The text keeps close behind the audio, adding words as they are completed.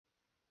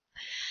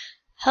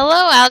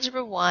Hello,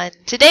 Algebra 1.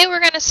 Today we're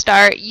going to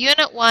start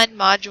Unit 1,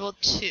 Module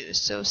 2.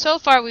 So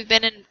far we've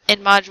been in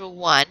Module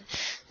 1.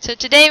 So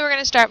today we're going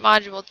to start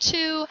Module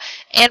 2,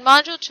 and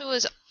Module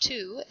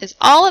 2 is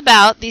all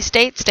about the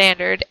state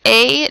standard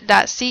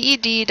A.CED.A2,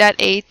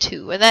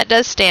 and that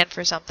does stand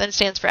for something. It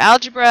stands for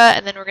algebra,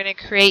 and then we're going to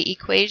create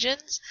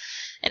equations,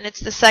 and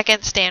it's the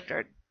second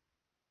standard.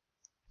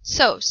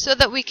 So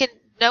that we can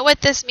know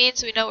what this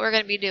means, we know what we're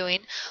going to be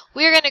doing,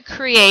 we're going to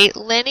create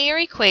linear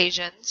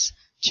equations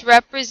to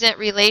represent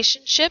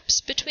relationships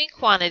between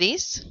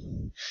quantities.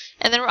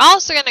 And then we're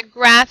also going to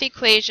graph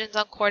equations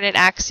on coordinate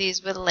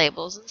axes with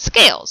labels and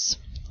scales.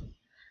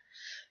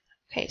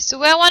 Okay,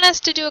 so I want us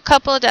to do a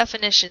couple of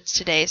definitions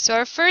today. So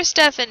our first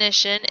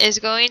definition is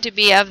going to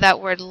be of that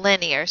word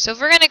linear. So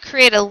if we're going to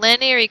create a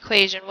linear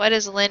equation, what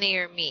does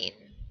linear mean?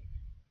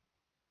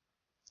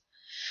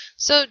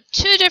 So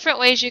two different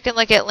ways you can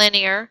look at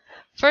linear.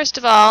 First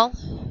of all,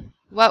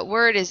 what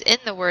word is in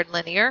the word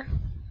linear?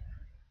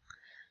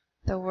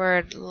 The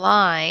word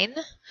line.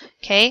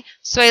 Okay,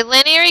 so a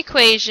linear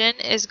equation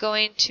is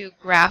going to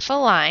graph a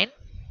line,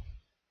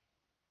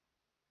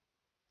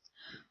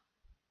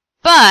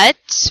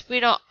 but we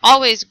don't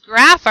always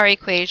graph our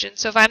equation.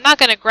 So if I'm not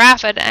going to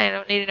graph it, I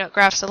don't need to know it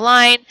graphs a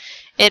line.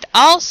 It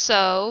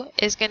also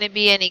is going to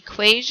be an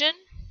equation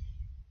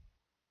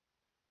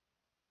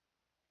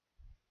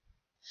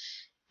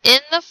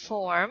in the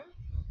form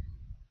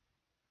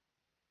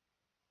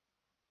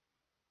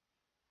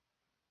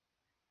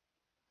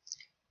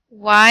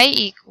y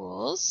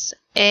equals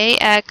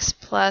ax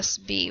plus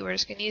b. We're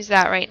just going to use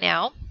that right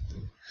now.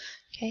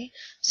 Okay,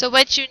 so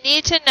what you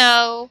need to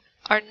know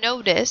or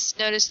notice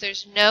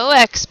there's no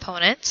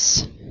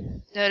exponents,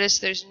 notice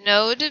there's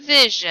no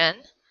division,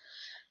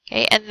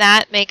 okay, and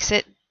that makes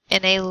it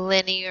in a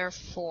linear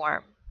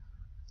form.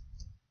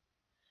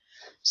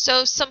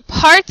 So some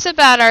parts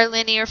about our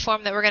linear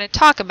form that we're going to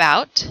talk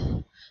about.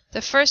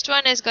 The first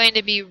one is going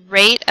to be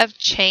rate of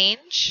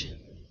change.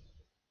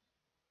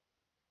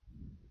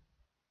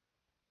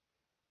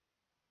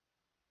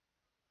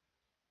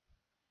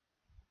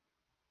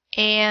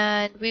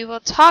 And we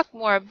will talk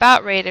more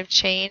about rate of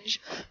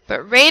change,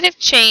 but rate of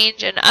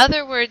change, in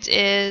other words,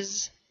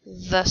 is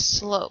the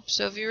slope.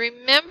 So if you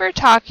remember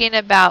talking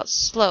about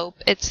slope,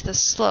 it's the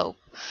slope.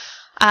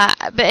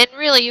 And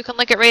really, you can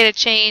look at rate of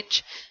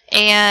change,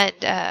 and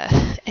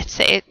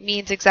it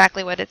means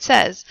exactly what it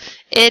says.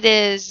 It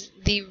is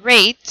the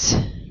rate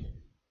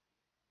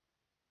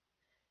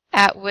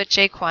at which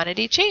a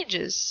quantity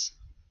changes.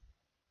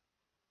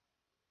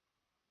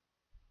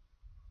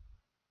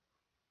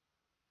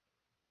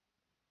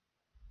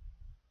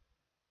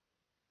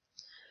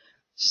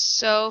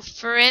 So,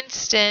 for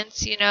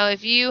instance,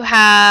 if you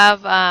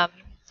have a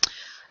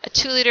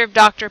 2 liter of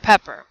Dr.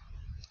 Pepper,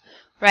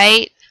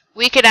 right?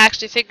 We could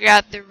actually figure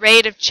out the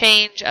rate of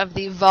change of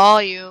the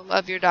volume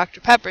of your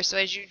Dr. Pepper. So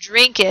as you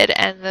drink it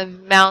and the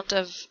amount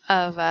of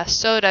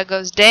soda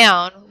goes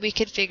down, we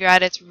could figure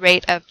out its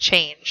rate of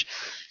change.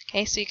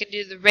 Okay, so you can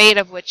do the rate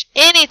of which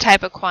any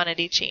type of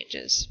quantity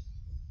changes.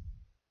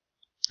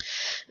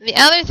 And the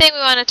other thing we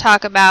want to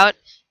talk about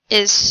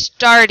is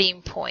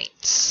starting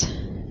points.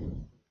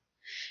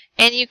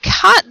 And you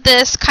caught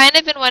this kind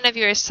of in one of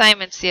your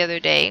assignments the other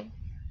day.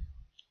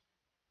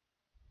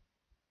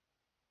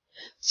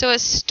 So a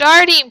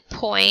starting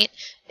point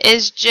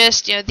is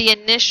just, the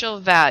initial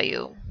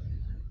value.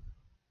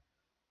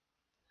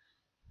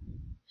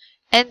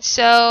 And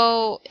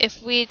so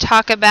if we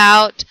talk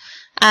about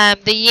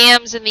the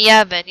yams in the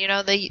oven,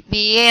 the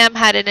yam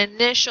had an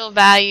initial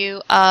value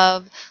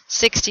of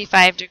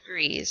 65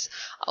 degrees.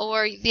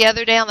 Or the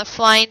other day on the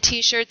flying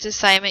t-shirts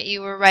assignment,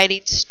 you were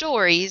writing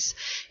stories,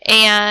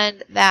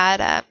 and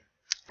that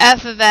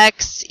f of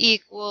x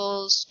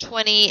equals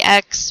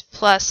 20x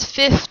plus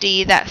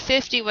 50. That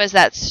 50 was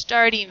that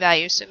starting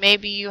value. So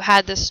maybe you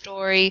had the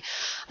story,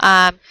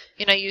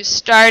 you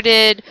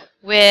started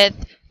with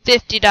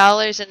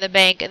 $50 in the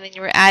bank, and then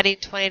you were adding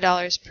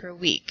 $20 per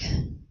week.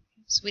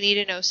 So we need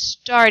to know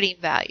starting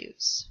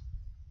values.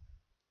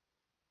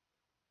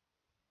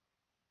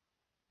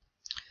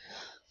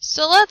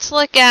 So let's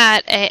look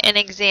at an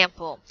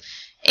example.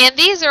 And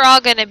these are all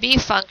going to be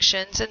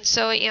functions. And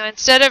so,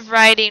 instead of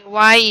writing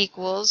y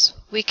equals,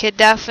 we could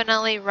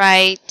definitely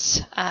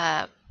write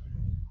f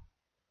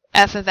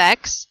of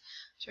x.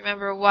 So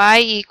remember, y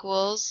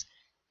equals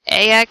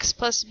ax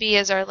plus b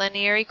is our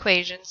linear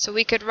equation. So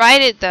we could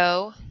write it,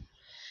 though,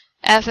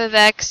 f of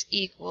x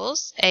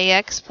equals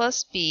ax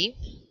plus b.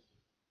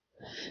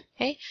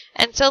 Okay,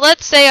 and so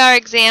let's say our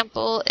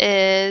example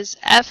is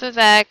f of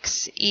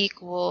x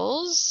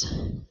equals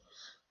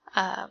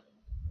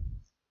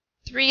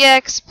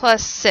 3x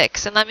plus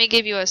 6. And let me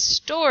give you a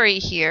story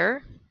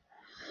here.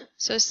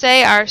 So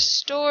say our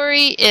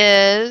story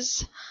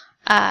is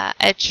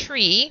a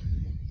tree.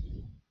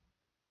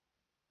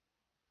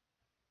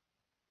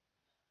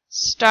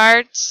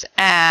 Starts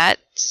at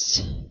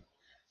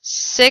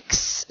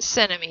 6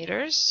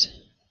 centimeters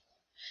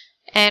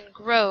and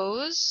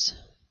grows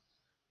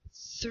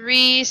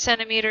 3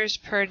 centimeters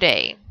per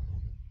day.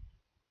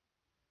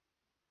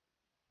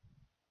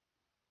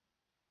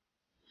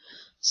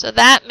 So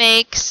that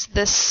makes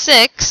the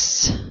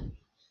 6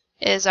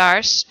 is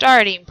our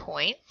starting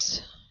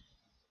point.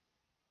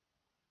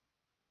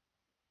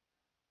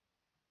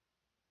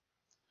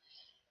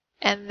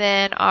 And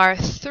then our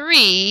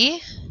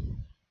 3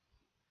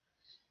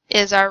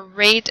 is our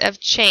rate of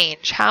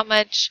change. How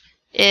much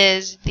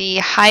is the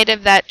height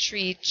of that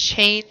tree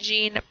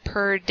changing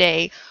per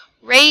day?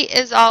 Rate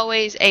is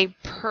always a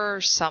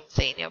per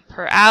something,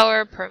 per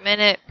hour, per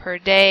minute, per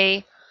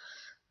day.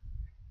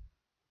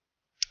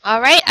 All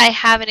right, I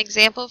have an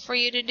example for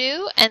you to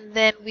do, and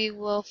then we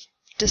will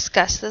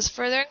discuss this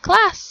further in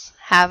class.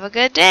 Have a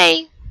good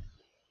day.